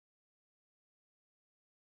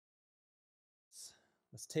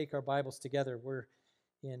Let's take our Bibles together. We're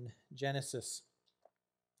in Genesis.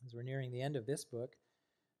 As we're nearing the end of this book,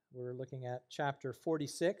 we're looking at chapter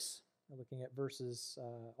 46. We're looking at verses,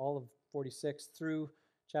 all of 46 through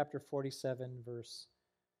chapter 47, verse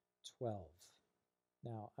 12.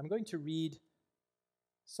 Now, I'm going to read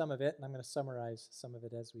some of it, and I'm going to summarize some of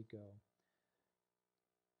it as we go.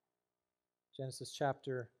 Genesis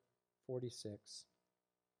chapter 46.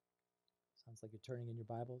 Sounds like you're turning in your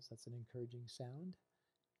Bibles. That's an encouraging sound.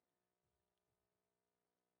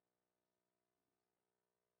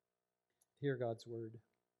 Hear God's word.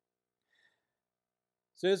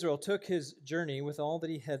 So Israel took his journey with all that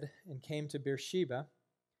he had and came to Beersheba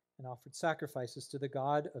and offered sacrifices to the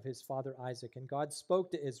God of his father Isaac. And God spoke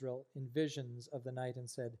to Israel in visions of the night and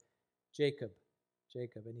said, Jacob,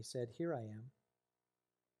 Jacob. And he said, Here I am.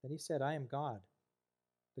 Then he said, I am God,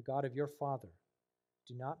 the God of your father.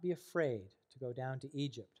 Do not be afraid to go down to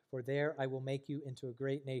Egypt, for there I will make you into a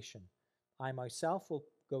great nation. I myself will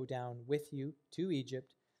go down with you to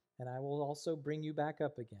Egypt, and I will also bring you back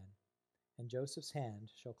up again, and Joseph's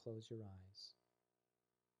hand shall close your eyes.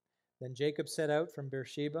 Then Jacob set out from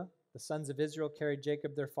Beersheba. The sons of Israel carried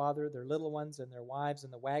Jacob their father, their little ones, and their wives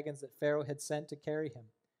in the wagons that Pharaoh had sent to carry him.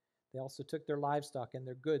 They also took their livestock and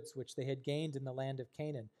their goods, which they had gained in the land of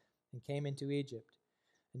Canaan, and came into Egypt.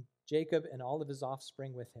 And Jacob and all of his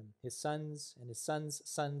offspring with him, his sons and his sons'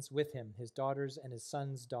 sons with him, his daughters and his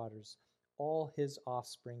sons' daughters, all his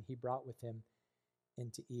offspring he brought with him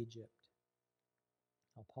into Egypt.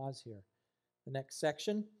 I'll pause here. The next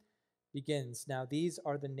section begins. Now these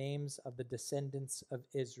are the names of the descendants of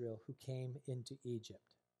Israel who came into Egypt.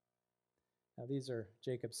 Now these are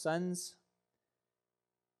Jacob's sons,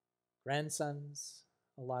 grandsons,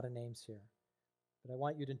 a lot of names here. But I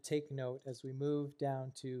want you to take note as we move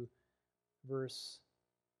down to verse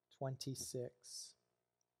 26.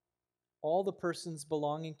 All the persons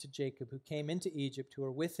belonging to Jacob who came into Egypt, who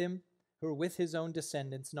were with him, who were with his own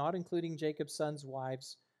descendants, not including Jacob's sons'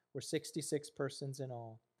 wives, were 66 persons in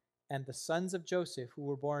all. And the sons of Joseph who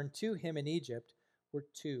were born to him in Egypt were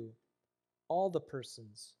 2. All the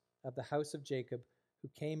persons of the house of Jacob who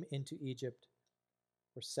came into Egypt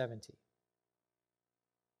were 70.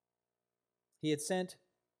 He had sent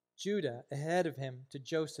Judah ahead of him to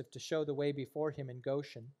Joseph to show the way before him in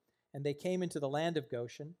Goshen, and they came into the land of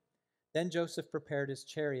Goshen. Then Joseph prepared his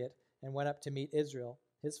chariot and went up to meet Israel,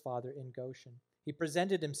 his father, in Goshen. He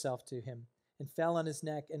presented himself to him and fell on his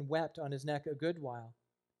neck and wept on his neck a good while.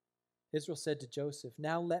 Israel said to Joseph,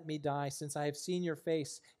 Now let me die, since I have seen your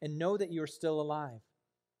face and know that you are still alive.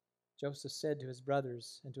 Joseph said to his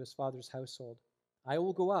brothers and to his father's household, I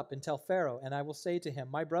will go up and tell Pharaoh, and I will say to him,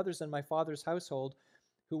 My brothers and my father's household,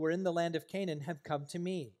 who were in the land of Canaan, have come to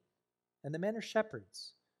me. And the men are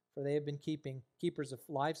shepherds, for they have been keepers of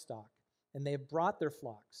livestock, and they have brought their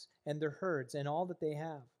flocks and their herds and all that they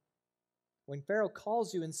have. When Pharaoh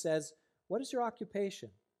calls you and says, What is your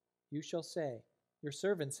occupation? You shall say, Your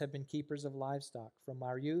servants have been keepers of livestock from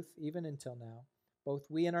our youth even until now,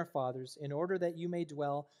 both we and our fathers, in order that you may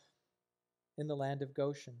dwell in the land of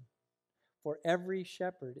Goshen. For every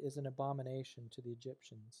shepherd is an abomination to the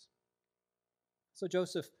Egyptians. So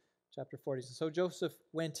Joseph, chapter 40, so Joseph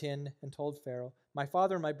went in and told Pharaoh, My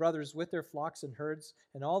father and my brothers with their flocks and herds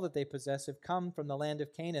and all that they possess have come from the land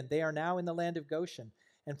of Canaan. They are now in the land of Goshen.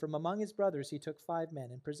 And from among his brothers he took 5 men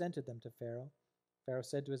and presented them to Pharaoh. Pharaoh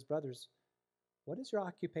said to his brothers, What is your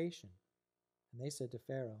occupation? And they said to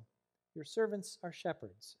Pharaoh, Your servants are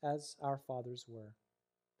shepherds, as our fathers were.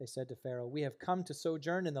 They said to Pharaoh, We have come to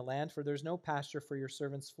sojourn in the land, for there is no pasture for your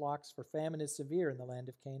servants' flocks, for famine is severe in the land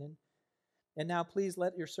of Canaan. And now please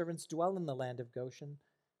let your servants dwell in the land of Goshen.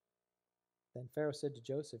 Then Pharaoh said to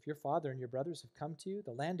Joseph, Your father and your brothers have come to you.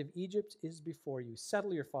 The land of Egypt is before you.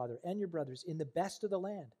 Settle your father and your brothers in the best of the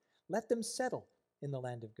land. Let them settle in the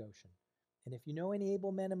land of Goshen. And if you know any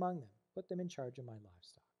able men among them, put them in charge of my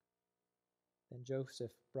livestock. Then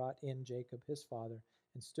Joseph brought in Jacob his father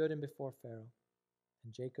and stood him before Pharaoh.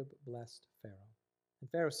 And Jacob blessed Pharaoh. And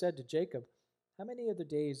Pharaoh said to Jacob, How many are the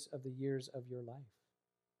days of the years of your life?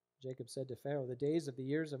 Jacob said to Pharaoh, The days of the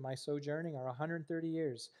years of my sojourning are 130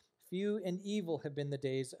 years. Few and evil have been the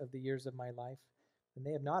days of the years of my life, and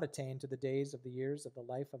they have not attained to the days of the years of the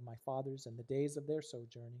life of my fathers and the days of their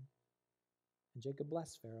sojourning. And Jacob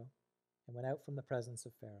blessed Pharaoh and went out from the presence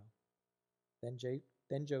of Pharaoh.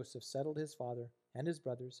 Then Joseph settled his father and his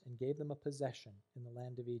brothers and gave them a possession in the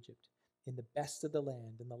land of Egypt, in the best of the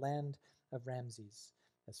land, in the land of Ramses,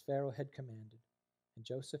 as Pharaoh had commanded. And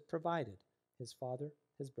Joseph provided his father,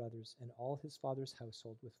 his brothers, and all his father's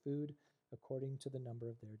household with food according to the number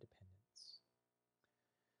of their dependents.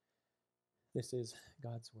 This is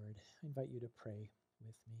God's word. I invite you to pray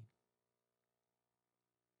with me.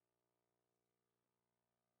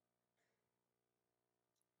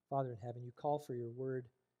 Father in heaven, you call for your word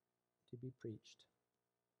to be preached.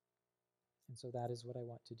 And so that is what I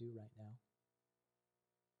want to do right now.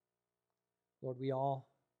 Lord, we all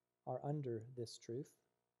are under this truth.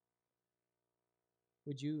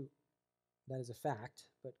 Would you, that is a fact,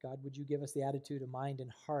 but God, would you give us the attitude of mind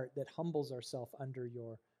and heart that humbles ourselves under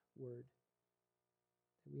your word,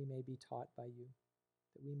 that we may be taught by you,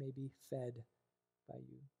 that we may be fed by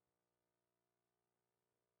you.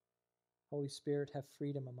 Holy Spirit, have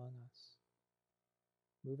freedom among us.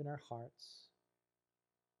 Move in our hearts.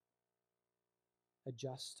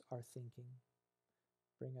 Adjust our thinking.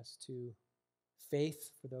 Bring us to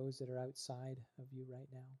faith for those that are outside of you right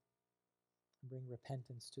now. Bring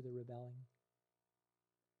repentance to the rebelling.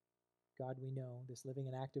 God, we know this living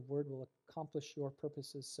and active word will accomplish your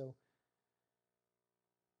purposes, so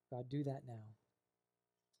God, do that now.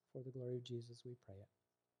 For the glory of Jesus, we pray it.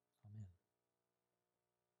 Amen.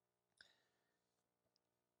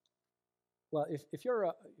 Well, if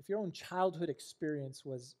your own childhood experience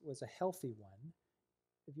was a healthy one,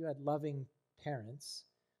 if you had loving parents,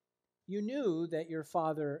 you knew that your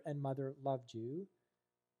father and mother loved you,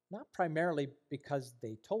 not primarily because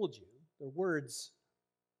they told you. Their words,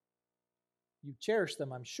 you cherished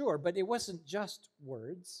them, I'm sure, but it wasn't just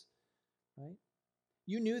words, right?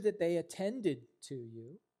 You knew that they attended to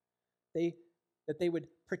you, that they would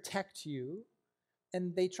protect you,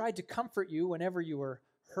 and they tried to comfort you whenever you were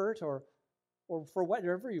hurt or for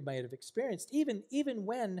whatever you might have experienced, even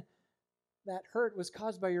when that hurt was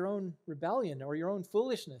caused by your own rebellion or your own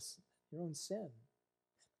foolishness, your own sin.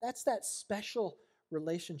 That's that special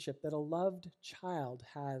relationship that a loved child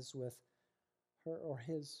has with her or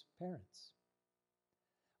his parents.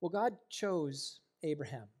 Well, God chose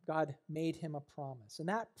Abraham. God made him a promise, and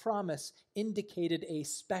that promise indicated a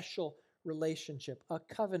special relationship, a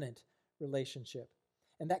covenant relationship.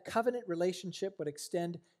 And that covenant relationship would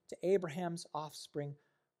extend to Abraham's offspring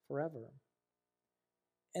forever.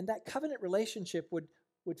 And that covenant relationship would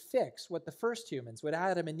fix what the first humans, what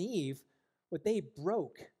Adam and Eve, what they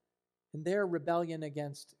broke in their rebellion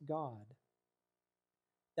against God.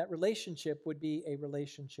 That relationship would be a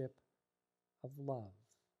relationship of love.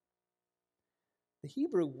 The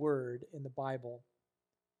Hebrew word in the Bible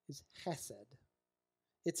is hesed.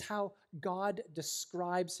 It's how God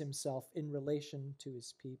describes himself in relation to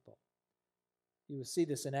his people. You will see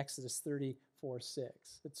this in Exodus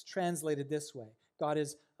 34:6. It's translated this way. God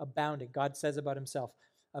is abounding. God says about himself,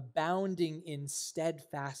 abounding in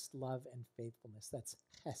steadfast love and faithfulness. That's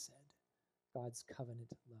hesed, God's covenant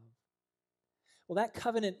love. Well, that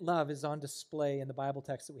covenant love is on display in the Bible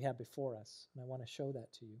text that we have before us, and I want to show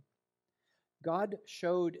that to you. God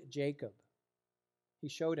showed Jacob, he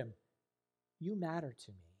showed him, you matter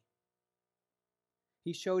to me.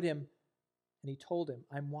 He showed him and he told him,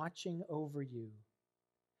 I'm watching over you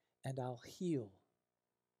and I'll heal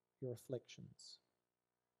your afflictions.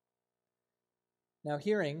 Now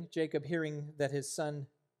Jacob hearing that his son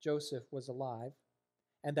Joseph was alive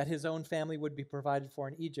and that his own family would be provided for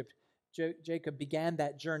in Egypt, Jacob began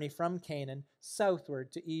that journey from Canaan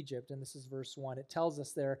southward to Egypt. And this is verse 1. It tells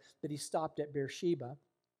us there that he stopped at Beersheba.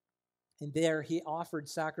 And there he offered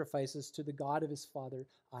sacrifices to the God of his father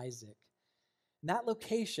Isaac. In that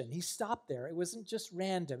location, he stopped there. It wasn't just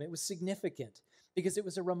random. It was significant because it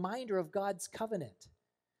was a reminder of God's covenant.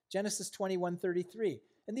 Genesis 21:33.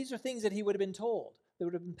 And these are things that he would have been told, that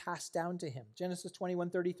would have been passed down to him. Genesis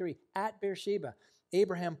 21:33. At Beersheba,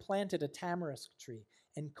 Abraham planted a tamarisk tree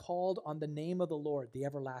and called on the name of the Lord, the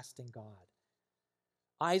everlasting God.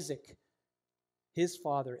 Isaac, his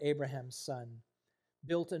father, Abraham's son,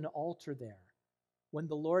 built an altar there when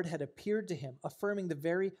the Lord had appeared to him, affirming the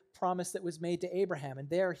very promise that was made to Abraham. And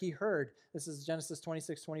there he heard, this is Genesis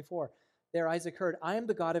 26:24. There Isaac heard, I am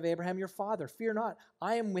the God of Abraham your father. Fear not,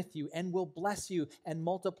 I am with you and will bless you and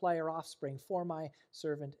multiply your offspring for my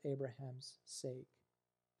servant Abraham's sake.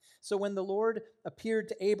 So when the Lord appeared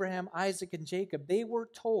to Abraham, Isaac, and Jacob, they were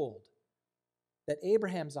told that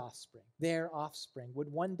Abraham's offspring, their offspring,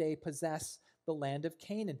 would one day possess the land of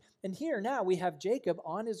Canaan. And here now we have Jacob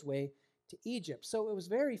on his way to Egypt. So it was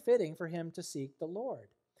very fitting for him to seek the Lord.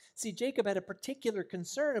 See, Jacob had a particular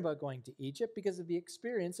concern about going to Egypt because of the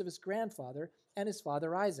experience of his grandfather and his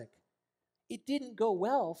father Isaac. It didn't go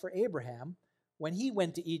well for Abraham when he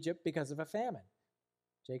went to Egypt because of a famine.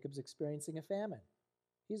 Jacob's experiencing a famine.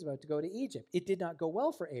 He's about to go to Egypt. It did not go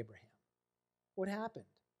well for Abraham. What happened?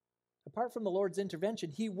 Apart from the Lord's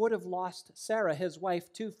intervention, he would have lost Sarah, his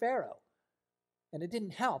wife, to Pharaoh. And it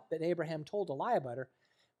didn't help that Abraham told a lie about her.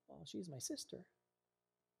 Well, she's my sister.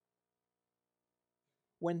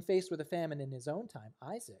 When faced with a famine in his own time,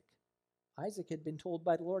 Isaac had been told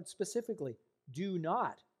by the Lord specifically, do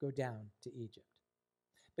not go down to Egypt.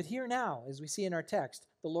 But here now, as we see in our text,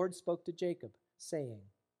 the Lord spoke to Jacob, saying,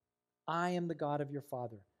 I am the God of your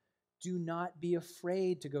father. Do not be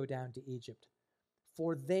afraid to go down to Egypt,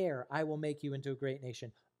 for there I will make you into a great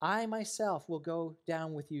nation. I myself will go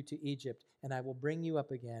down with you to Egypt, and I will bring you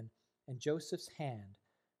up again, and Joseph's hand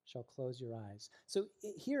shall close your eyes. So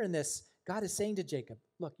here in this, God is saying to Jacob,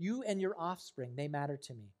 look, you and your offspring, they matter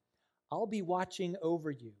to me. I'll be watching over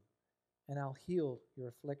you, and I'll heal your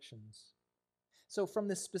afflictions. So from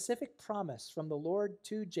this specific promise from the Lord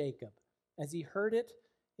to Jacob, as he heard it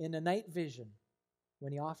in a night vision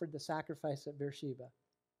when he offered the sacrifice at Beersheba,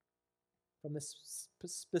 from this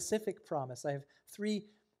specific promise, I have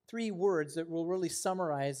three words that will really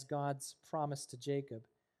summarize God's promise to Jacob.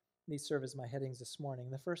 These serve as my headings this morning.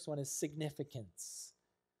 The first one is significance.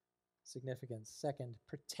 Significance. Second,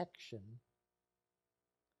 protection.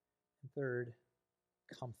 And third,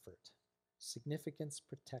 comfort. Significance,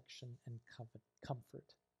 protection, and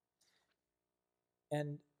comfort.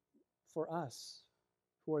 And for us,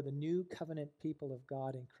 who are the new covenant people of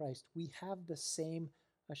God in Christ, we have the same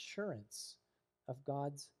assurance of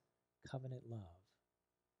God's covenant love.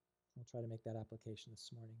 I'll try to make that application this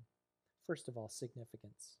morning. First of all,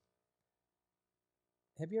 significance.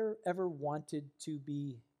 Have you ever wanted to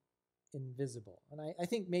be invisible? And I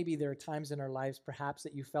think maybe there are times in our lives perhaps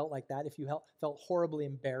that you felt like that, if you felt horribly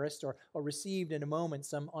embarrassed or received in a moment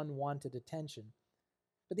some unwanted attention.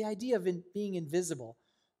 But the idea of being invisible,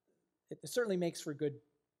 it certainly makes for good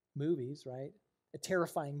movies, right? A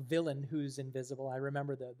terrifying villain who's invisible. I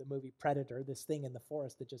remember the movie Predator, this thing in the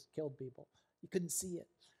forest that just killed people. You couldn't see it.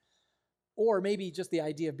 Or maybe just the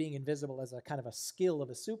idea of being invisible as a kind of a skill of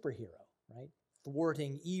a superhero, right?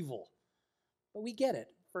 Thwarting evil. But we get it.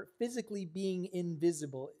 For physically being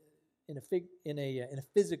invisible in a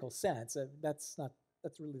physical sense, that's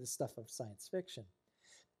really the stuff of science fiction.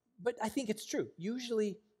 But I think it's true.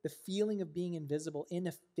 Usually the feeling of being invisible in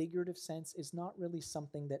a figurative sense is not really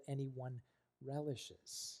something that anyone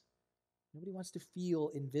relishes. Nobody wants to feel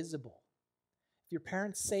invisible. If your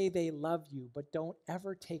parents say they love you but don't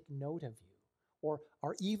ever take note of you or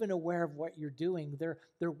are even aware of what you're doing,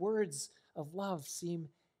 their words of love seem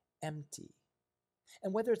empty.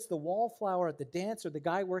 And whether it's the wallflower at the dance or the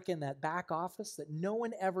guy working in that back office that no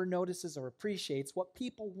one ever notices or appreciates, what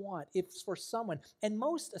people want is for someone, and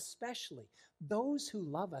most especially those who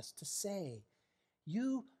love us, to say,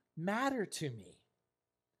 you matter to me,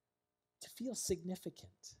 to feel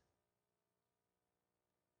significant.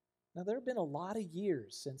 Now, there have been a lot of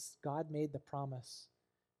years since God made the promise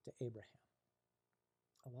to Abraham.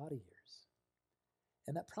 A lot of years.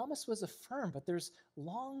 And that promise was affirmed, but there's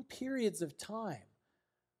long periods of time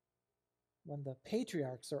when the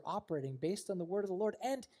patriarchs are operating based on the word of the Lord,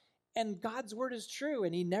 and God's word is true,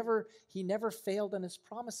 and he never failed on his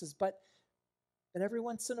promises. But every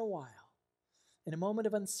once in a while, in a moment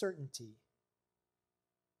of uncertainty,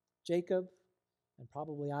 Jacob, and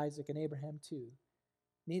probably Isaac and Abraham too,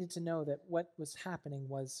 needed to know that what was happening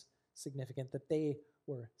was significant, that they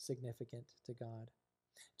were significant to God.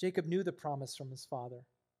 Jacob knew the promise from his father.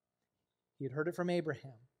 He had heard it from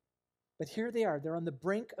Abraham. But here they are. They're on the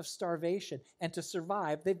brink of starvation. And to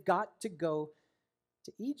survive, they've got to go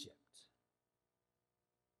to Egypt.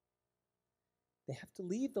 They have to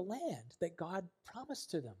leave the land that God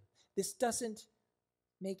promised to them. This doesn't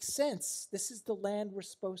make sense. This is the land we're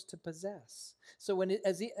supposed to possess. So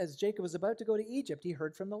as Jacob was about to go to Egypt, he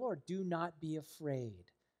heard from the Lord, do not be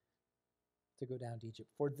afraid to go down to Egypt.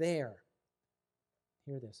 For there,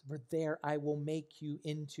 hear this, for there I will make you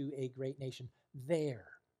into a great nation. There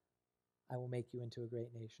I will make you into a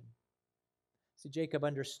great nation. See, Jacob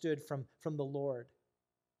understood from the Lord,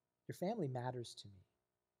 your family matters to me.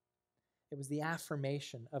 It was the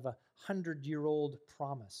affirmation of a 100-year-old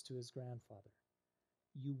promise to his grandfather.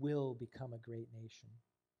 You will become a great nation.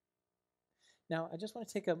 Now, I just want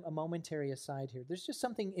to take a momentary aside here. There's just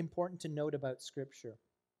something important to note about Scripture.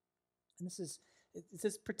 And this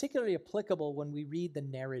is particularly applicable when we read the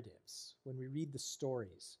narratives, when we read the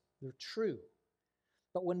stories. They're true.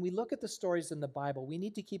 But when we look at the stories in the Bible, we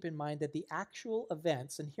need to keep in mind that the actual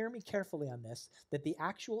events, and hear me carefully on this, that the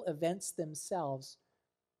actual events themselves,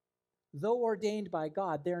 though ordained by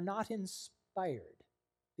God, they're not inspired.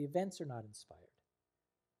 The events are not inspired.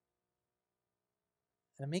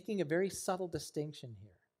 And I'm making a very subtle distinction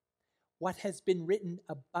here. What has been written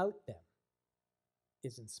about them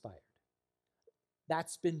is inspired.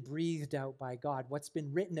 That's been breathed out by God. What's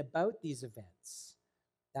been written about these events,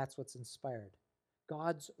 that's what's inspired.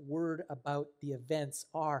 God's word about the events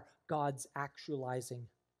are God's actualizing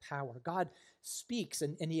power. God speaks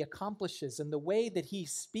and he accomplishes, and the way that he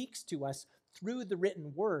speaks to us through the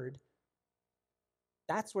written word,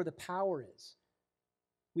 that's where the power is.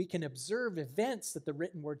 We can observe events that the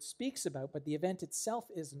written word speaks about, but the event itself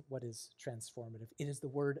isn't what is transformative. It is the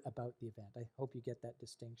word about the event. I hope you get that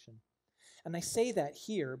distinction. And I say that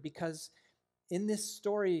here because in this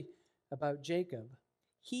story about Jacob,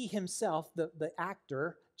 he himself, the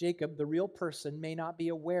actor, Jacob, the real person, may not be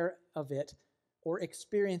aware of it or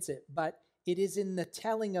experience it, but it is in the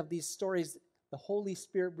telling of these stories, the Holy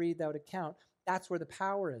Spirit breathed out account, that's where the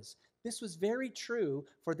power is. This was very true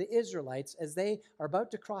for the Israelites as they are about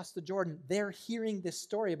to cross the Jordan. They're hearing this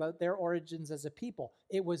story about their origins as a people.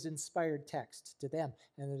 It was inspired text to them,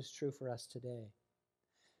 and it is true for us today.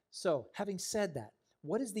 So, having said that,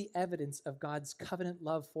 what is the evidence of God's covenant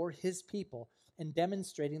love for his people and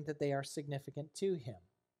demonstrating that they are significant to him?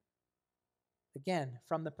 Again,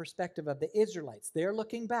 from the perspective of the Israelites, they're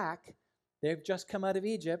looking back. They've just come out of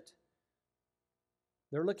Egypt.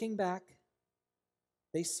 They're looking back.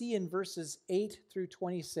 They see in verses 8 through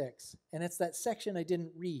 26, and it's that section I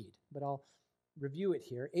didn't read, but I'll review it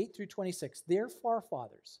here, 8 through 26. Their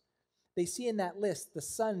forefathers, they see in that list the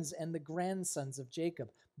sons and the grandsons of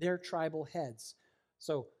Jacob, their tribal heads.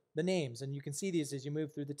 So the names, and you can see these as you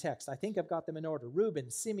move through the text. I think I've got them in order.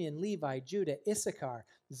 Reuben, Simeon, Levi, Judah, Issachar,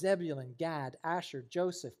 Zebulun, Gad, Asher,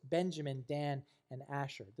 Joseph, Benjamin, Dan, and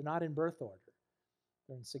Asher. They're not in birth order.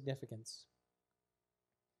 They're in significance.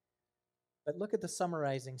 But look at the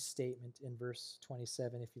summarizing statement in verse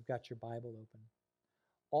 27 if you've got your Bible open.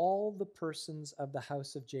 All the persons of the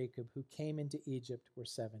house of Jacob who came into Egypt were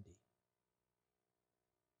 70.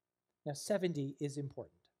 Now, 70 is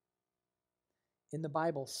important. In the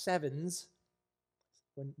Bible, sevens,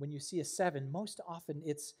 when you see a 7, most often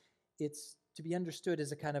it's to be understood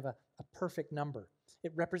as a kind of a perfect number.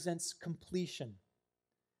 It represents completion.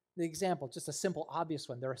 The example, just a simple, obvious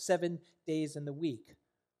one. There are 7 days in the week.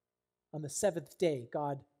 On the 7th day,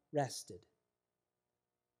 God rested,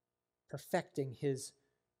 perfecting his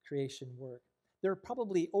creation work. There are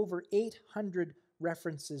probably over 800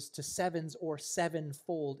 references to sevens or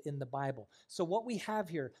sevenfold in the Bible. So what we have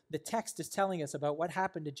here, the text is telling us about what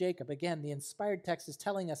happened to Jacob. Again, the inspired text is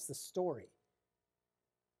telling us the story.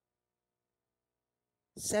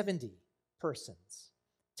 70 persons,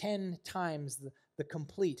 10 times the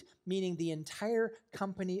complete, meaning the entire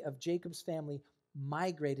company of Jacob's family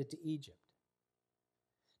migrated to Egypt.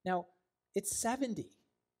 Now, it's 70.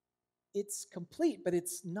 It's complete, but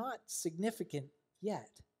it's not significant yet.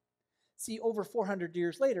 See, over 400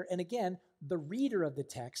 years later, and again, the reader of the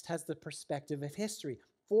text has the perspective of history.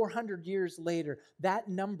 400 years later, that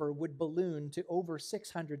number would balloon to over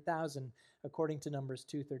 600,000, according to Numbers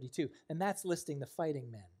 2:32. And that's listing the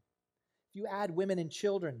fighting men. If you add women and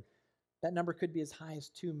children, that number could be as high as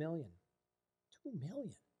 2 million. 2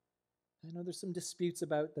 million. I know there's some disputes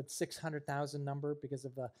about the 600,000 number because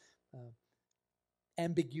of the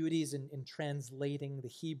ambiguities in translating the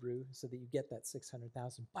Hebrew so that you get that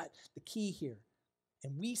 600,000. But the key here,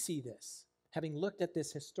 and we see this, having looked at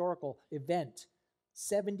this historical event,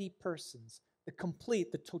 70 persons,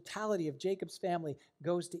 the totality of Jacob's family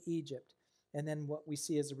goes to Egypt. And then what we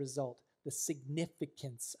see as a result, the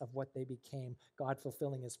significance of what they became, God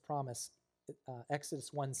fulfilling his promise.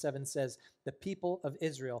 Exodus 1:7 says, the people of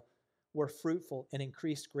Israel were fruitful and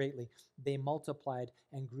increased greatly. They multiplied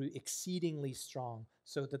and grew exceedingly strong,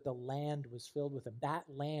 so that the land was filled with them. That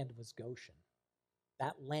land was Goshen.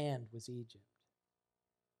 That land was Egypt.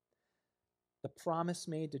 The promise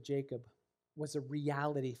made to Jacob was a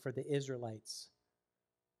reality for the Israelites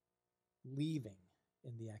leaving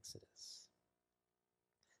in the Exodus.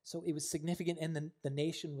 So it was significant, and the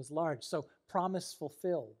nation was large. So promise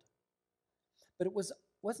fulfilled. But it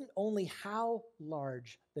wasn't only how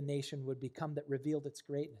large the nation would become that revealed its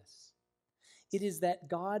greatness. It is that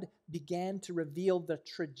God began to reveal the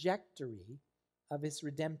trajectory of his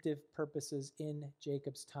redemptive purposes in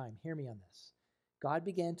Jacob's time. Hear me on this. God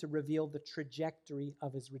began to reveal the trajectory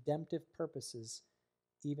of his redemptive purposes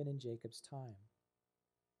even in Jacob's time.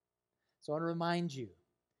 So I want to remind you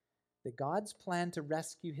that God's plan to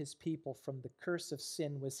rescue his people from the curse of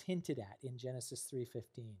sin was hinted at in Genesis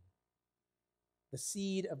 3:15. The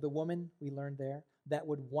seed of the woman, we learned there, that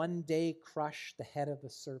would one day crush the head of the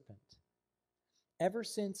serpent. Ever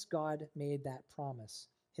since God made that promise,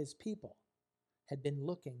 his people had been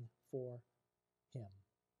looking for him,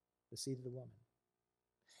 the seed of the woman.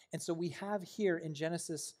 And so we have here in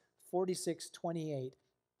Genesis 46:28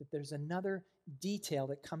 that there's another detail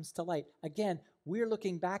that comes to light. Again, we're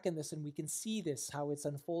looking back in this and we can see this, how it's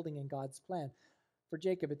unfolding in God's plan. For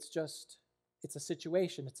Jacob, it's a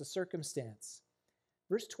situation, it's a circumstance.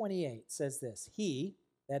 Verse 28 says this: He,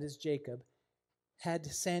 that is Jacob, had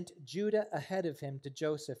sent Judah ahead of him to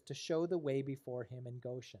Joseph to show the way before him in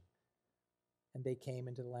Goshen. And they came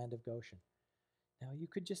into the land of Goshen. Now you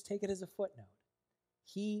could just take it as a footnote.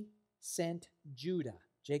 He sent Judah.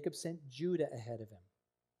 Jacob sent Judah ahead of him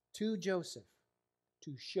to Joseph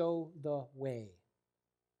to show the way.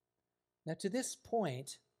 Now, to this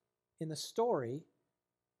point in the story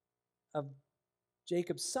of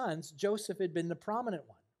Jacob's sons, Joseph had been the prominent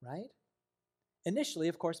one, right? Initially,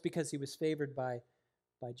 of course, because he was favored by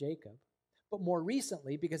Jacob, but more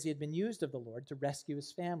recently because he had been used of the Lord to rescue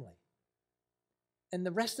his family. And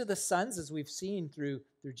the rest of the sons, as we've seen through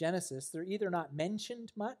Genesis, they're either not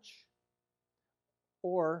mentioned much,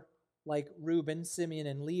 or like Reuben, Simeon,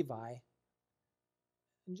 and Levi,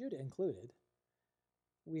 and Judah included,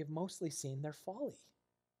 we have mostly seen their folly,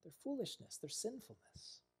 their foolishness, their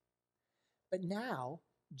sinfulness. But now,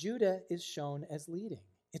 Judah is shown as leading.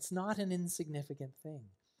 It's not an insignificant thing.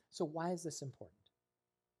 So why is this important?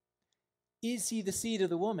 Is he the seed of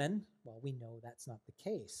the woman? Well, we know that's not the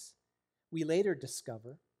case. We later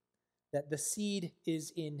discover that the seed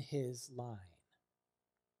is in his line.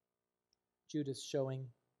 Judah's showing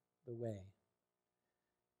the way,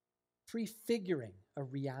 prefiguring a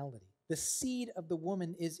reality. The seed of the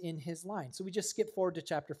woman is in his line. So we just skip forward to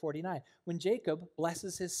chapter 49. When Jacob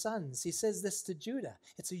blesses his sons, he says this to Judah.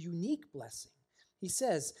 It's a unique blessing. He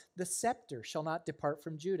says, "The scepter shall not depart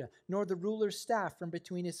from Judah, nor the ruler's staff from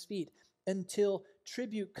between his feet, until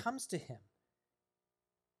tribute comes to him.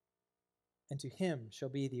 And to him shall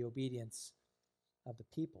be the obedience of the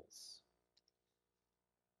peoples."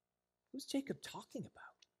 Who's Jacob talking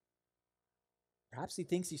about? Perhaps he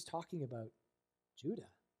thinks he's talking about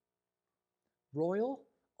Judah. Royal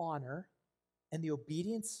honor and the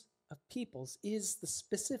obedience of peoples is the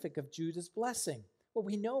specific of Judah's blessing. Well,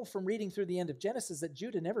 we know from reading through the end of Genesis that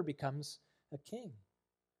Judah never becomes a king.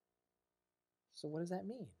 So what does that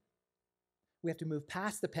mean? We have to move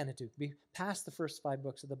past the Pentateuch, past the first 5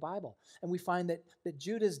 books of the Bible, and we find that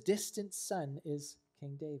Judah's distant son is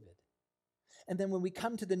King David. And then when we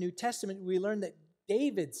come to the New Testament, we learn that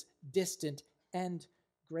David's distant and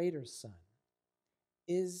greater son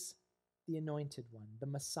is the anointed one, the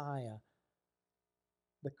Messiah,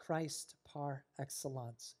 the Christ par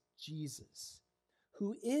excellence, Jesus,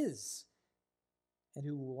 who is and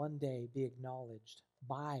who will one day be acknowledged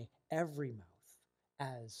by every mouth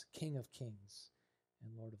as King of Kings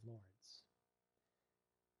and Lord of Lords.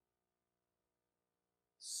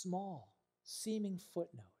 Small, seeming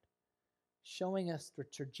footnote showing us the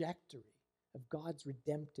trajectory of God's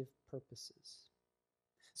redemptive purposes.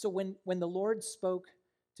 So when the Lord spoke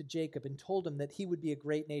to Jacob and told him that he would be a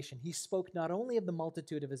great nation, he spoke not only of the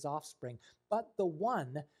multitude of his offspring, but the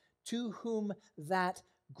one to whom that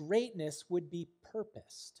greatness would be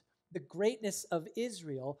purposed. The greatness of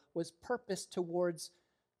Israel was purposed towards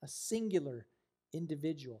a singular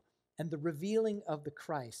individual. And the revealing of the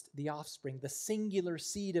Christ, the offspring, the singular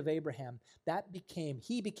seed of Abraham,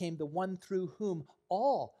 he became the one through whom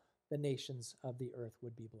all the nations of the earth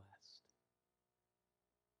would be blessed.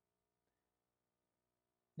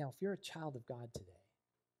 Now, if you're a child of God today,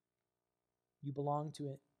 you belong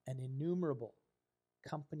to an innumerable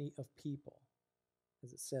company of people,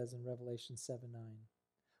 as it says in Revelation 7:9,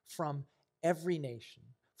 from every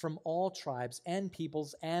nation, from all tribes and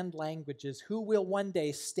peoples and languages, who will one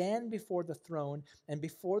day stand before the throne and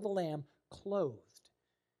before the Lamb, clothed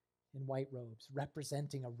in white robes,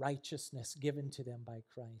 representing a righteousness given to them by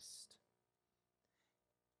Christ.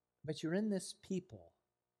 But you're in this people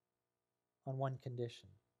on one condition.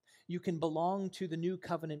 You can belong to the new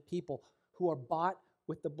covenant people who are bought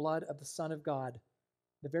with the blood of the Son of God,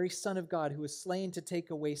 the very Son of God who was slain to take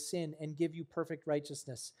away sin and give you perfect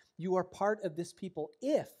righteousness. You are part of this people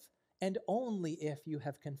if and only if you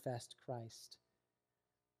have confessed Christ.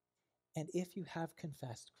 And if you have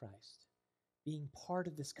confessed Christ, being part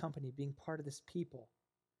of this company, being part of this people,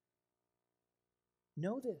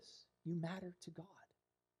 know this: you matter to God.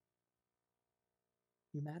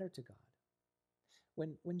 You matter to God.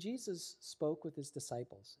 When Jesus spoke with his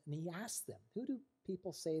disciples and he asked them, "Who do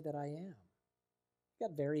people say that I am?" He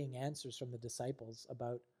got varying answers from the disciples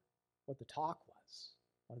about what the talk was.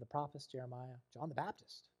 One of the prophets, Jeremiah, John the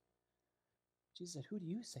Baptist. Jesus said, "Who do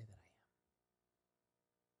you say that I am?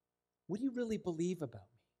 What do you really believe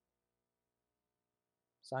about me?"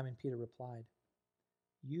 Simon Peter replied,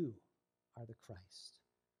 "You are the Christ,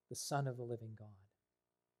 the Son of the living God."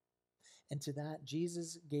 And to that,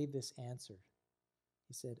 Jesus gave this answer.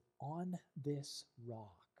 He said, "On this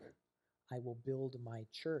rock I will build my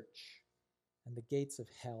church, and the gates of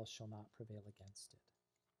hell shall not prevail against it.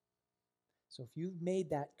 So if you've made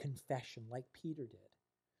that confession like Peter did,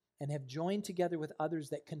 and have joined together with others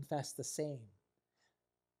that confess the same,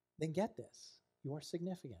 then get this, you're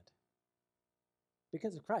significant.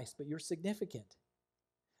 Because of Christ, but you're significant.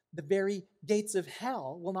 The very gates of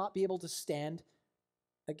hell will not be able to stand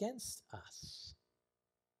against us.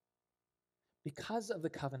 Because of the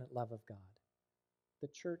covenant love of God, the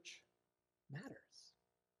church matters.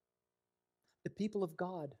 The people of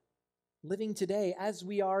God living today as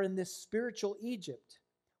we are in this spiritual Egypt,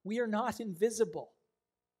 we are not invisible.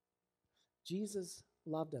 Jesus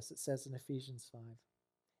loved us, it says in Ephesians 5,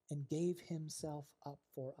 and gave himself up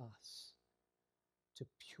for us to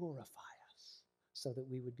purify us so that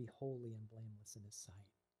we would be holy and blameless in his sight.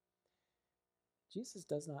 Jesus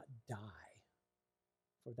does not die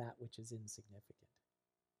for that which is insignificant.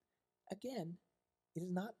 Again, it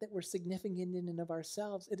is not that we're significant in and of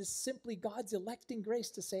ourselves. It is simply God's electing grace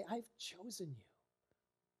to say, I've chosen you.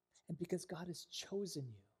 And because God has chosen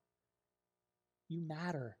you, you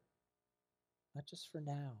matter, not just for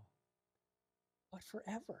now, but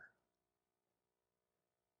forever.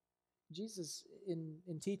 Jesus,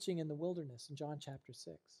 in teaching in the wilderness in John chapter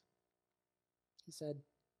 6, he said,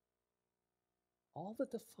 all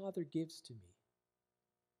that the Father gives to me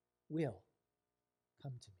will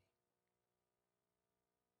come to me.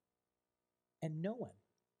 And no one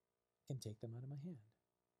can take them out of my hand.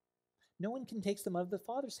 No one can take them out of the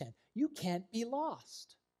Father's hand. You can't be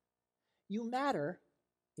lost. You matter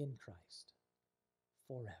in Christ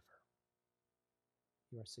forever.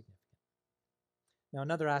 You are significant. Now,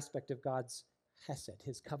 another aspect of God's hesed,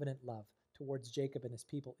 his covenant love towards Jacob and his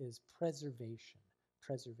people, is preservation.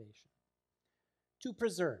 Preservation. To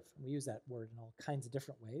preserve. And we use that word in all kinds of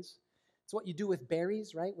different ways. It's what you do with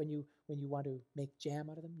berries, right? When you want to make jam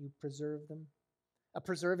out of them, you preserve them. A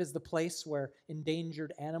preserve is the place where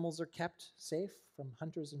endangered animals are kept safe from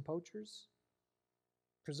hunters and poachers.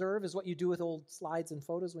 Preserve is what you do with old slides and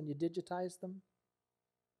photos when you digitize them.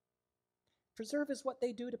 Preserve is what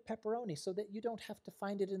they do to pepperoni so that you don't have to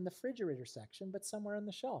find it in the refrigerator section, but somewhere on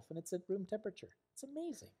the shelf, and it's at room temperature. It's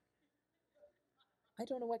amazing. I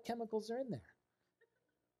don't know what chemicals are in there,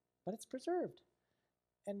 but it's preserved.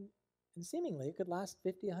 And seemingly it could last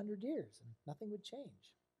 50, 100 years, and nothing would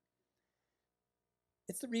change.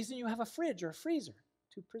 It's the reason you have a fridge or a freezer,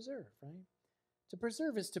 to preserve, right? To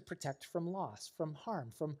preserve is to protect from loss, from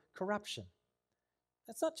harm, from corruption.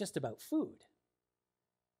 That's not just about food.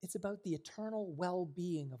 It's about the eternal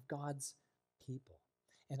well-being of God's people.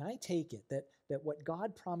 And I take it that what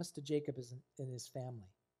God promised to Jacob and his family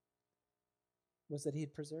was that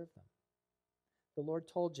he'd preserve them. The Lord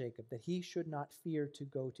told Jacob that he should not fear to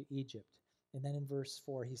go to Egypt. And then in verse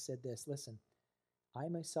 4, he said this, listen, I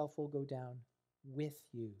myself will go down with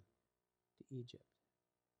you to Egypt,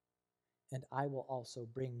 and I will also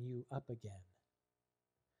bring you up again.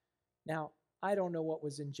 Now, I don't know what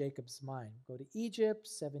was in Jacob's mind. Go to Egypt,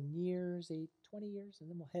 7 years, 20 years, and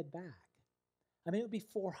then we'll head back. I mean, it would be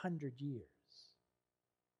 400 years.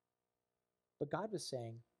 But God was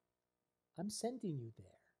saying, I'm sending you there.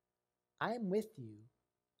 I am with you.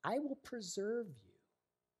 I will preserve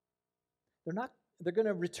you. They're going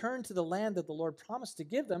to return to the land that the Lord promised to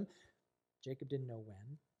give them. Jacob didn't know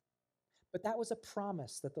when. But that was a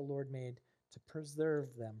promise that the Lord made to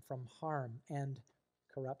preserve them from harm and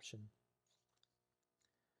corruption.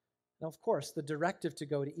 Now, of course, the directive to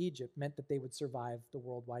go to Egypt meant that they would survive the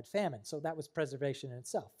worldwide famine. So that was preservation in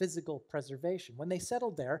itself, physical preservation. When they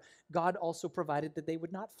settled there, God also provided that they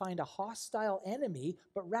would not find a hostile enemy,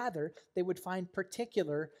 but rather they would find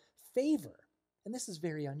particular favor. And this is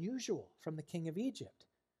very unusual from the king of Egypt.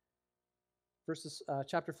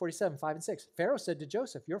 Chapter 47, 5 and 6. Pharaoh said to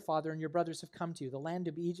Joseph, your father and your brothers have come to you. The land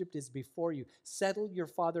of Egypt is before you. Settle your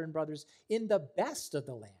father and brothers in the best of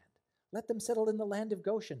the land. Let them settle in the land of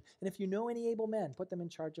Goshen. And if you know any able men, put them in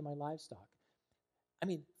charge of my livestock. I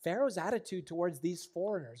mean, Pharaoh's attitude towards these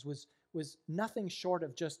foreigners was nothing short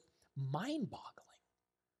of just mind-boggling.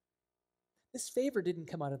 This favor didn't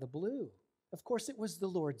come out of the blue. Of course, it was the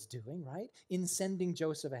Lord's doing, right? In sending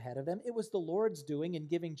Joseph ahead of them. It was the Lord's doing in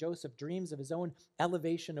giving Joseph dreams of his own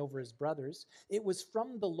elevation over his brothers. It was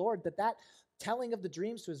from the Lord that telling of the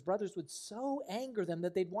dreams to his brothers would so anger them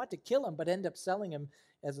that they'd want to kill him, but end up selling him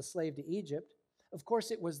as a slave to Egypt. Of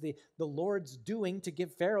course, it was the Lord's doing to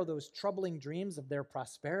give Pharaoh those troubling dreams of their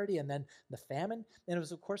prosperity and then the famine. And it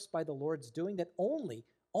was, of course, by the Lord's doing that only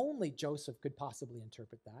Joseph could possibly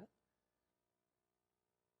interpret that.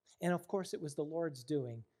 And of course, it was the Lord's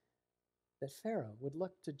doing that Pharaoh would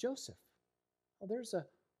look to Joseph. Well, there's a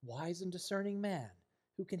wise and discerning man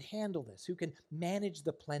who can handle this, who can manage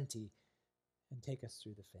the plenty and take us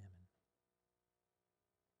through the famine.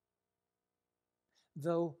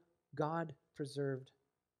 Though God preserved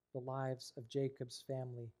the lives of Jacob's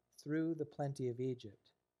family through the plenty of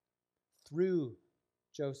Egypt, through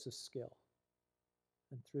Joseph's skill,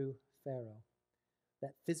 and through Pharaoh,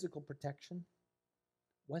 that physical protection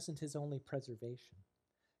wasn't his only preservation.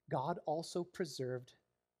 God also preserved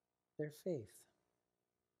their faith.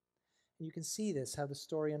 And you can see this, how the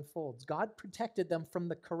story unfolds. God protected them from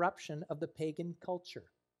the corruption of the pagan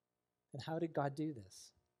culture. And how did God do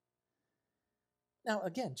this? Now,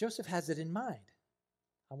 again, Joseph has it in mind.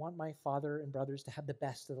 I want my father and brothers to have the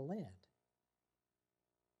best of the land.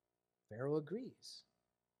 Pharaoh agrees.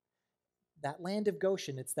 That land of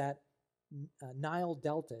Goshen, it's that Nile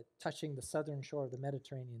Delta touching the southern shore of the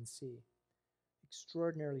Mediterranean Sea.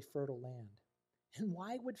 Extraordinarily fertile land. And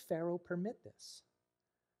why would Pharaoh permit this?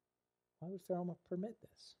 Why would Pharaoh permit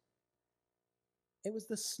this? It was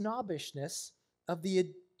the snobbishness of the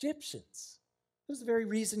Egyptians. It was the very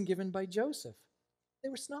reason given by Joseph. They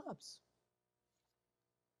were snobs.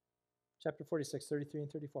 Chapter 46, 33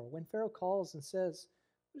 and 34. When Pharaoh calls and says,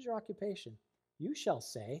 "What is your occupation?" You shall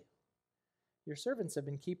say, "Your servants have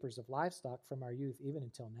been keepers of livestock from our youth even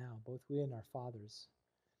until now, both we and our fathers,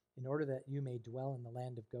 in order that you may dwell in the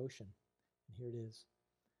land of Goshen." And here it is.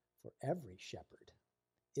 For every shepherd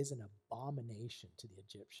is an abomination to the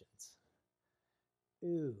Egyptians.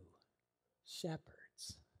 Ooh,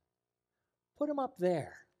 shepherds. Put them up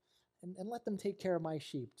there and let them take care of my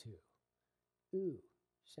sheep too. Ooh,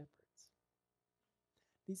 shepherds.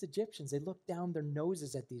 These Egyptians, they looked down their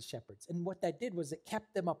noses at these shepherds. And what that did was it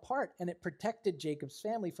kept them apart and it protected Jacob's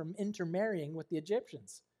family from intermarrying with the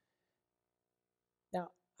Egyptians.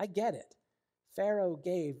 Now, I get it. Pharaoh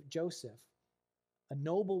gave Joseph a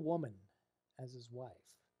noble woman as his wife.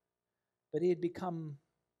 But he had become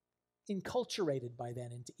enculturated by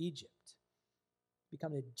then into Egypt,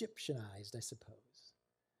 become Egyptianized, I suppose.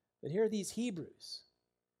 But here are these Hebrews,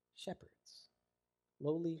 shepherds,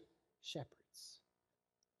 lowly shepherds,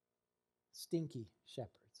 stinky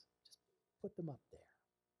shepherds. Just put them up there.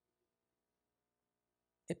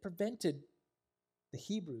 It prevented the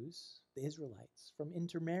Hebrews, the Israelites, from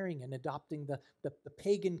intermarrying and adopting the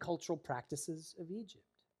pagan cultural practices of Egypt.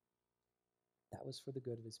 That was for the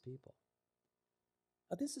good of his people.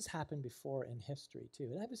 Now, this has happened before in history,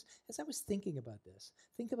 too. And as I was thinking about this,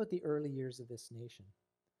 think about the early years of this nation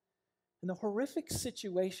and the horrific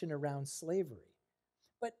situation around slavery.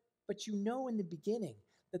 But you know in the beginning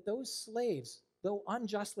that those slaves, though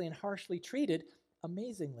unjustly and harshly treated,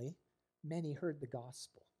 amazingly, many heard the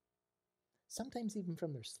gospel. Sometimes even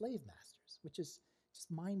from their slave masters, which is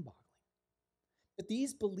just mind-boggling. But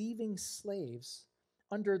these believing slaves,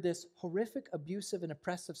 under this horrific, abusive, and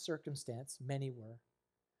oppressive circumstance, many were,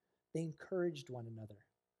 they encouraged one another.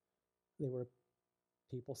 They were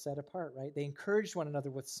people set apart, right? They encouraged one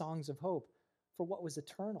another with songs of hope for what was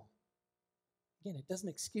eternal. Again, it doesn't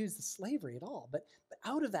excuse the slavery at all, but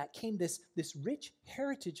out of that came this rich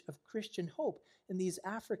heritage of Christian hope in these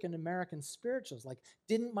African American spirituals, like,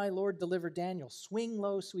 "Didn't my Lord deliver Daniel? Swing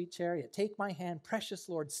low, sweet chariot. Take my hand, precious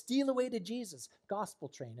Lord. Steal away to Jesus." Gospel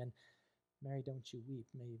train. And "Mary, don't you weep."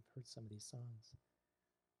 Maybe you've heard some of these songs.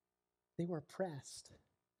 They were oppressed.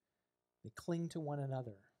 They cling to one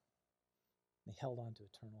another. They held on to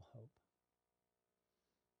eternal hope.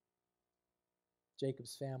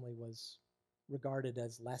 Jacob's family was regarded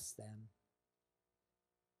as less than.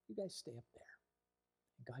 You guys stay up there.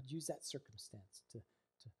 And God used that circumstance to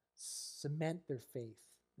cement their faith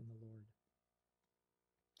in the Lord.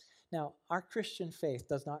 Now, our Christian faith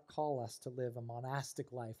does not call us to live a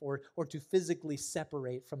monastic life or to physically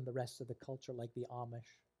separate from the rest of the culture like the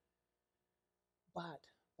Amish. But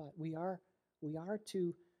we are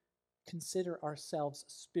to consider ourselves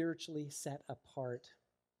spiritually set apart.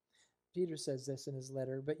 Peter says this in his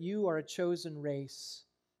letter, "But you are a chosen race,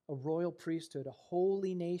 a royal priesthood, a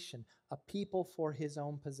holy nation, a people for his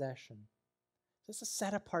own possession." This is a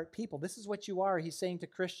set-apart people. This is what you are, he's saying to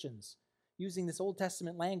Christians, using this Old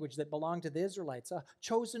Testament language that belonged to the Israelites, a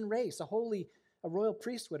chosen race, a royal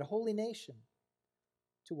priesthood, a holy nation.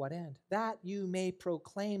 To what end? That you may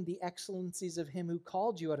proclaim the excellencies of him who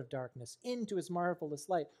called you out of darkness into his marvelous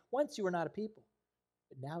light. Once you were not a people,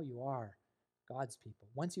 but now you are God's people.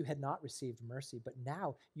 Once you had not received mercy, but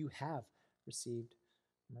now you have received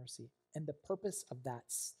mercy. And the purpose of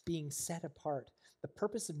that being set apart, the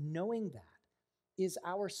purpose of knowing that, is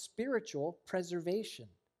our spiritual preservation,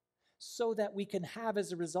 so that we can have,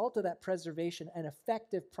 as a result of that preservation, an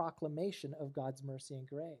effective proclamation of God's mercy and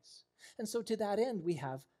grace. And so to that end, we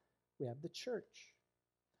have the church,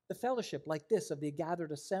 the fellowship like this of the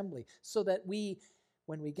gathered assembly, so that we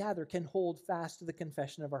when we gather, can hold fast to the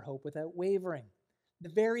confession of our hope without wavering. The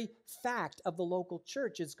very fact of the local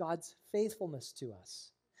church is God's faithfulness to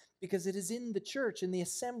us, because it is in the church, in the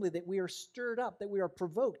assembly, that we are stirred up, that we are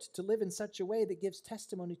provoked to live in such a way that gives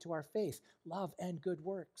testimony to our faith, love, and good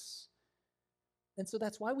works. And so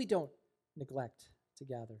that's why we don't neglect to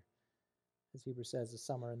gather, as Hebrews says, as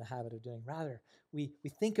some are in the habit of doing. Rather, we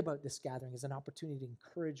think about this gathering as an opportunity to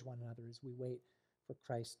encourage one another as we wait for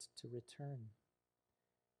Christ to return.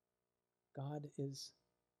 God is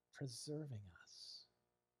preserving us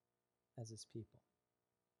as his people.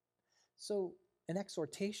 So, an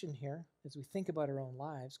exhortation here, as we think about our own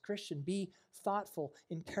lives: Christian, be thoughtful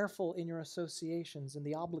and careful in your associations and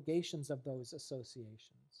the obligations of those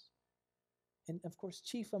associations. And of course,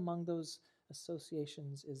 chief among those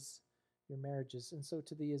associations is your marriages. And so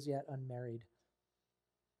to the as yet unmarried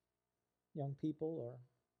young people or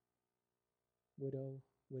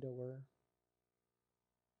widower,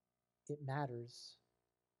 it matters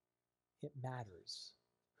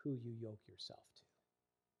who you yoke yourself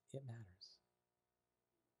to. It matters.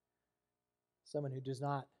 Someone who does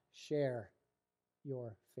not share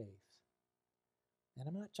your faith. And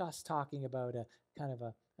I'm not just talking about a kind of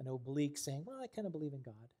an oblique saying, well, I kind of believe in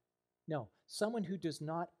God. No, someone who does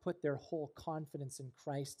not put their whole confidence in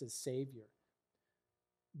Christ as Savior.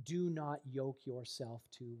 Do not yoke yourself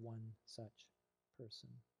to one such person.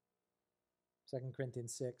 2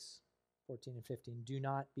 Corinthians 6:14 and 15. Do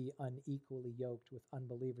not be unequally yoked with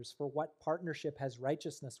unbelievers. For what partnership has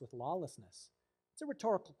righteousness with lawlessness? It's a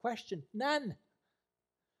rhetorical question. None.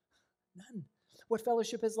 None. What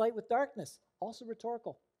fellowship has light with darkness? Also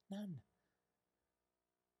rhetorical. None.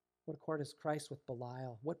 What accord has Christ with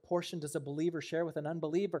Belial? What portion does a believer share with an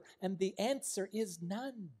unbeliever? And the answer is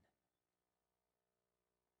none.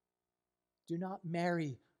 Do not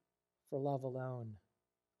marry for love alone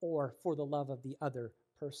or for the love of the other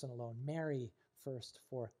person alone. Marry first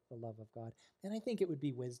for the love of God. And I think it would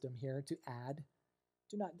be wisdom here to add,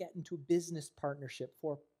 do not get into a business partnership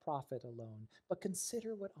for profit alone, but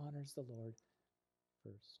consider what honors the Lord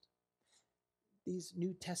first. These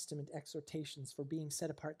New Testament exhortations for being set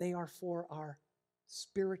apart, they are for our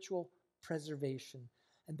spiritual preservation,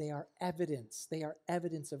 and they are evidence. They are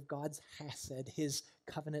evidence of God's chesed, his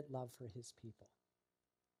covenant love for his people.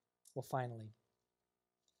 Well, finally,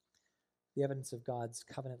 the evidence of God's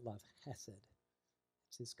covenant love, chesed,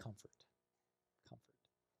 is his comfort. Comfort.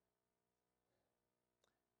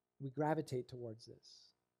 We gravitate towards this.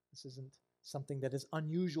 This isn't something that is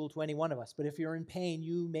unusual to any one of us. But if you're in pain,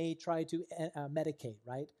 you may try to medicate,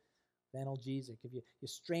 right? Analgesic. If you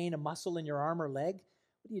strain a muscle in your arm or leg,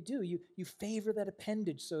 what do? You favor that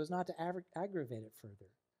appendage so as not to aggravate it further.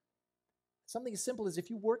 Something as simple as if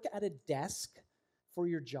you work at a desk for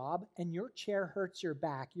your job and your chair hurts your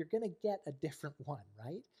back, you're going to get a different one,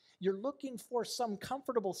 right? You're looking for some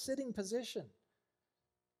comfortable sitting position.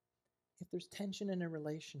 If there's tension in a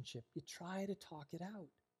relationship, you try to talk it out.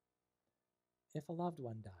 If a loved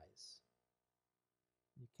one dies,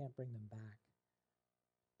 you can't bring them back.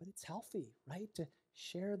 But it's healthy, right, to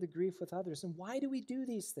share the grief with others. And why do we do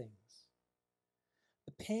these things?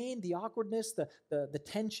 The pain, the awkwardness, the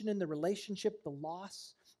tension in the relationship, the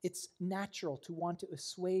loss, it's natural to want to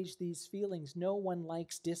assuage these feelings. No one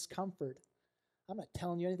likes discomfort. I'm not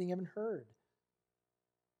telling you anything you haven't heard.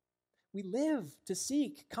 We live to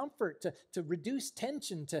seek comfort, to reduce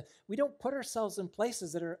tension. We don't put ourselves in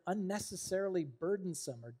places that are unnecessarily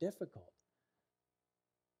burdensome or difficult.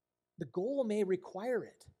 The goal may require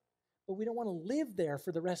it, but we don't want to live there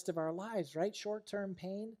for the rest of our lives, right? Short-term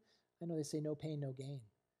pain. I know they say no pain, no gain.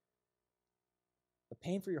 But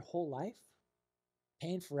pain for your whole life?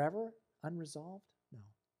 Pain forever? Unresolved? No.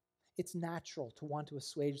 It's natural to want to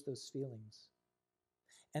assuage those feelings.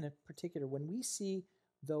 And in particular, when we see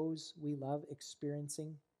those we love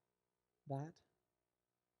experiencing that,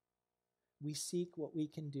 we seek what we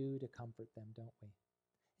can do to comfort them, don't we?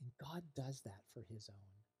 And God does that for his own.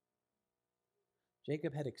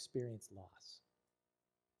 Jacob had experienced loss.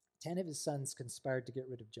 10 of his sons conspired to get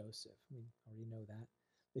rid of Joseph. We already know that.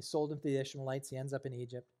 They sold him to the Ishmaelites. He ends up in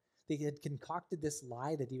Egypt. They had concocted this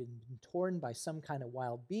lie that he had been torn by some kind of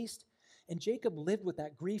wild beast, and Jacob lived with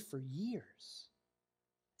that grief for years,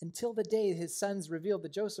 until the day his sons revealed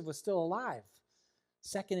that Joseph was still alive,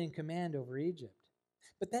 second in command over Egypt.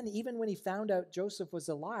 But then even when he found out Joseph was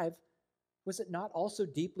alive, was it not also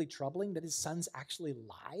deeply troubling that his sons actually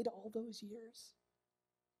lied all those years?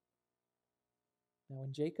 Now,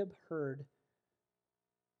 when Jacob heard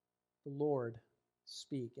the Lord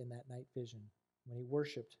speak in that night vision, when he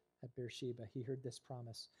worshipped at Beersheba, he heard this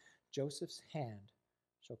promise: Joseph's hand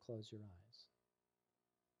shall close your eyes.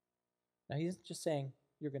 Now, he isn't just saying,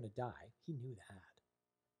 you're going to die. He knew that.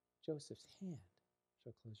 Joseph's hand.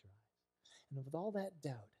 So close your eyes. And with all that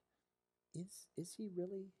doubt, is he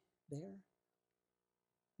really there?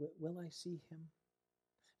 Will I see him?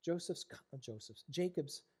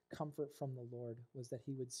 Jacob's comfort from the Lord was that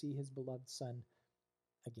he would see his beloved son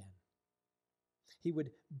again. He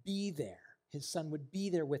would be there. His son would be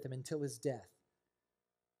there with him until his death.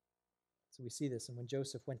 So we see this. And when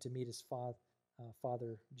Joseph went to meet his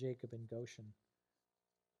father Jacob in Goshen,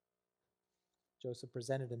 Joseph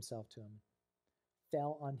presented himself to him,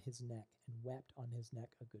 fell on his neck, and wept on his neck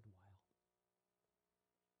a good while.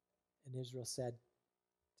 And Israel said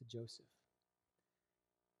to Joseph,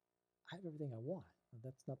 I have everything I want. Well,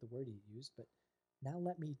 that's not the word he used, but now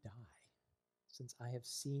let me die, since I have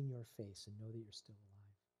seen your face and know that you're still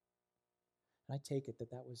alive. And I take it that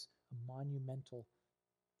that was a monumental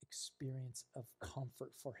experience of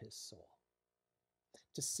comfort for his soul.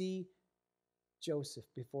 To see Joseph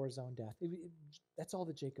before his own death, that's all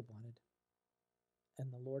that Jacob wanted.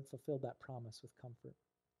 And the Lord fulfilled that promise with comfort.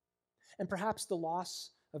 And perhaps the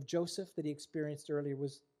loss of Joseph that he experienced earlier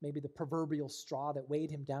was maybe the proverbial straw that weighed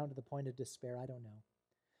him down to the point of despair. I don't know.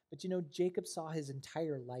 But you know, Jacob saw his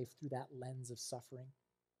entire life through that lens of suffering.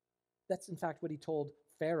 That's in fact what he told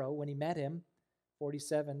Pharaoh when he met him.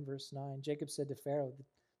 47 verse 9, Jacob said to Pharaoh,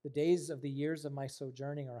 the days of the years of my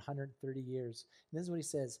sojourning are 130 years. And this is what he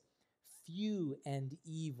says, few and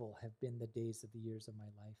evil have been the days of the years of my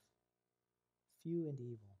life. Few and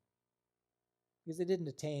evil. Because they didn't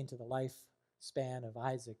attain to the lifespan of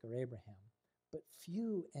Isaac or Abraham, but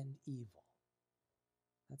few and evil.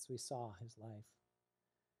 That's what we saw his life.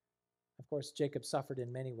 Of course, Jacob suffered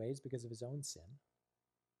in many ways because of his own sin.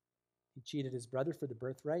 He cheated his brother for the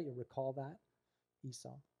birthright. You'll recall that,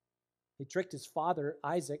 Esau. He tricked his father,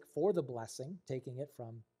 Isaac, for the blessing, taking it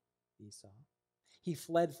from Esau. He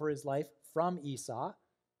fled for his life from Esau,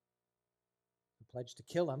 who pledged to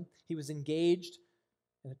kill him. He was engaged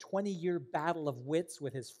in a 20-year battle of wits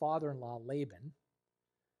with his father-in-law, Laban.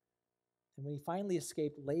 And when he finally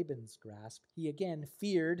escaped Laban's grasp, he again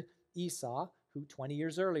feared Esau, who 20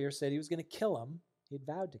 years earlier said he was going to kill him. He had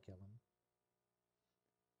vowed to kill him.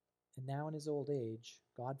 And now in his old age,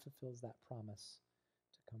 God fulfills that promise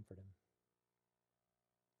to comfort him.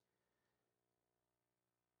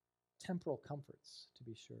 Temporal comforts, to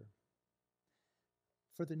be sure.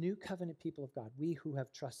 For the new covenant people of God, we who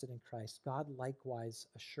have trusted in Christ, God likewise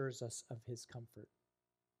assures us of his comfort.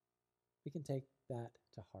 We can take that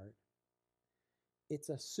to heart. It's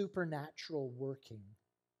a supernatural working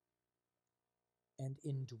and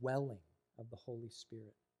indwelling of the Holy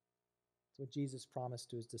Spirit. It's what Jesus promised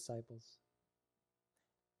to his disciples.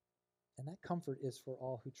 And that comfort is for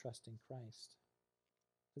all who trust in Christ.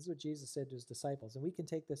 This is what Jesus said to his disciples, and we can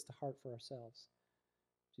take this to heart for ourselves.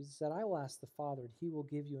 Jesus said, I will ask the Father, and he will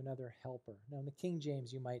give you another helper. Now, in the King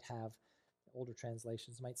James, you might have, older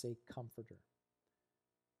translations might say comforter.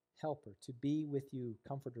 Helper, to be with you,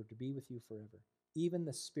 comforter, to be with you forever. Even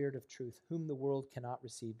the Spirit of truth, whom the world cannot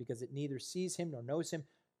receive, because it neither sees him nor knows him.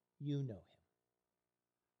 You know him.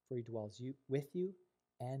 For he dwells with you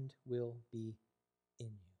and will be in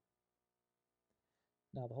you.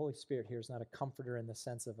 Now, the Holy Spirit here is not a comforter in the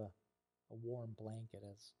sense of a warm blanket,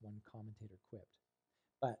 as one commentator quipped,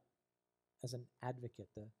 but as an advocate,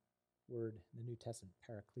 the word in the New Testament,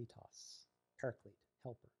 parakletos, paraclete,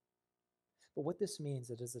 helper. But what this means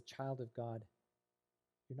is that as a child of God,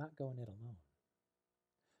 you're not going it alone.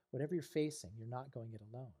 Whatever you're facing, you're not going it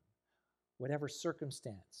alone. Whatever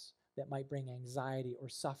circumstance that might bring anxiety or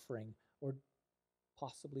suffering or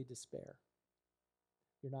possibly despair,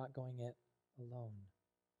 you're not going it alone.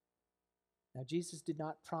 Now, Jesus did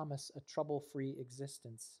not promise a trouble-free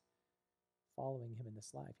existence following him in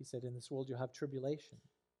this life. He said, in this world you'll have tribulation.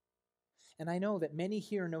 And I know that many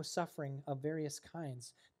here know suffering of various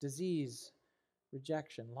kinds, disease,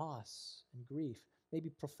 rejection, loss, and grief, maybe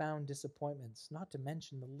profound disappointments, not to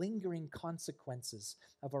mention the lingering consequences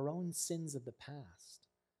of our own sins of the past.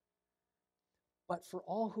 But for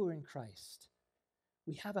all who are in Christ,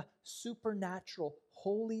 we have a supernatural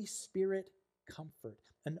Holy Spirit comfort,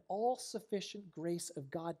 an all-sufficient grace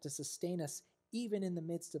of God to sustain us even in the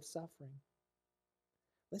midst of suffering.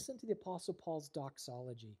 Listen to the Apostle Paul's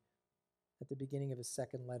doxology at the beginning of his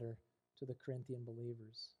second letter to the Corinthian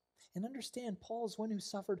believers. And understand, Paul is one who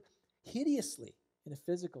suffered hideously in a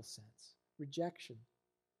physical sense, rejection,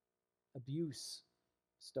 abuse,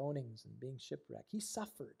 stonings, and being shipwrecked. He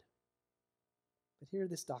suffered. But hear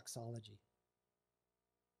this doxology.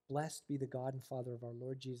 Blessed be the God and Father of our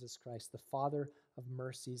Lord Jesus Christ, the Father of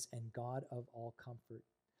mercies and God of all comfort,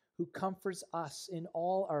 who comforts us in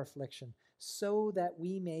all our affliction, so that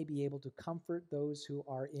we may be able to comfort those who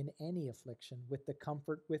are in any affliction with the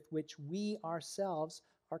comfort with which we ourselves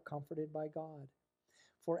are comforted by God.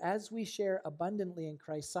 For as we share abundantly in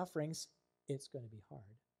Christ's sufferings, it's going to be hard.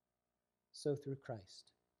 So through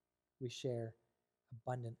Christ, we share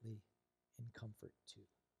abundantly in comfort too.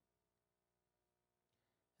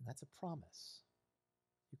 And that's a promise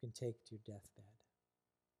you can take to your deathbed.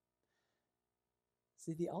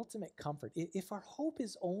 See, the ultimate comfort, if our hope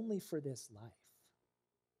is only for this life,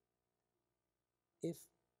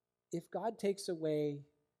 if God takes away,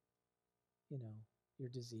 your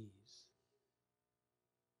disease,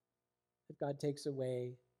 if God takes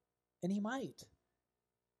away, and he might,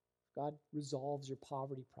 if God resolves your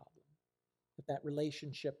poverty problem, if that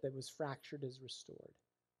relationship that was fractured is restored,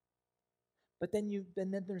 but then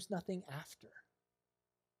there's nothing after,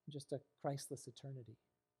 just a Christless eternity.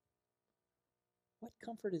 What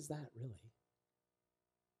comfort is that, really?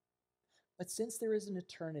 But since there is an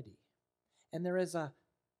eternity, and there is a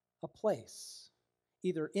place,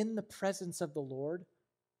 either in the presence of the Lord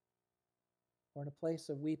or in a place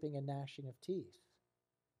of weeping and gnashing of teeth,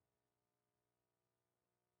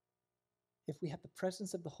 if we have the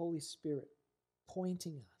presence of the Holy Spirit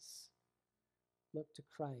pointing us, look to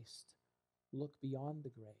Christ, look beyond the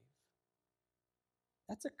grave,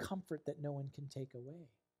 that's a comfort that no one can take away.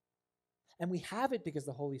 And we have it because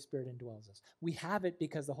the Holy Spirit indwells us. We have it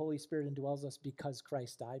because the Holy Spirit indwells us because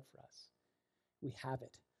Christ died for us. We have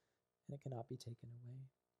it, and it cannot be taken away.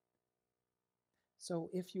 So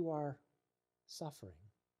if you are suffering,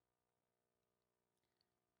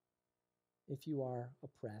 if you are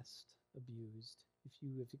oppressed, abused, if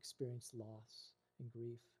you have experienced loss and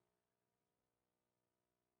grief,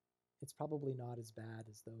 it's probably not as bad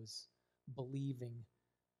as those believing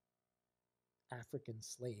African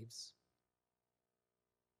slaves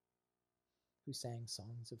who sang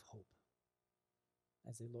songs of hope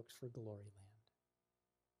as they looked for glory land.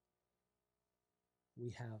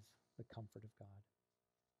 We have the comfort of God.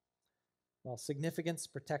 Well, significance,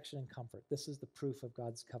 protection, and comfort. This is the proof of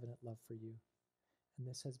God's covenant love for you. And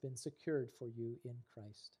this has been secured for you in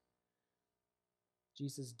Christ.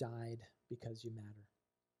 Jesus died because you matter.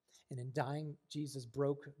 And in dying, Jesus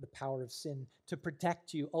broke the power of sin to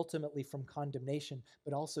protect you ultimately from condemnation,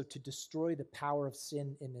 but also to destroy the power of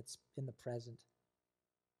sin in the present.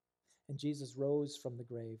 And Jesus rose from the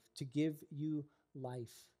grave to give you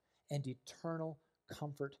life and eternal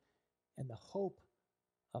comfort and the hope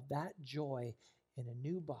of that joy in a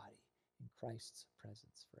new body in Christ's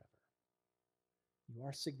presence forever. You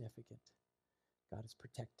are significant. God is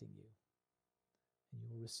protecting you, and you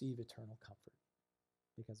will receive eternal comfort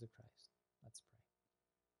because of Christ. Let's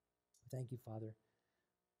pray. Thank you, Father,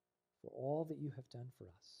 for all that you have done for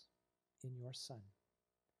us in your Son.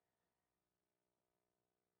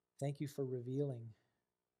 Thank you for revealing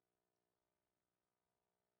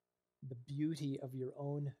the beauty of your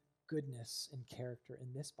own goodness and character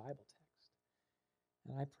in this Bible text.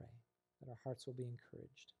 And I pray that our hearts will be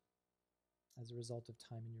encouraged as a result of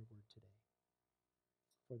time in your word today.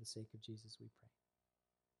 For the sake of Jesus, we pray.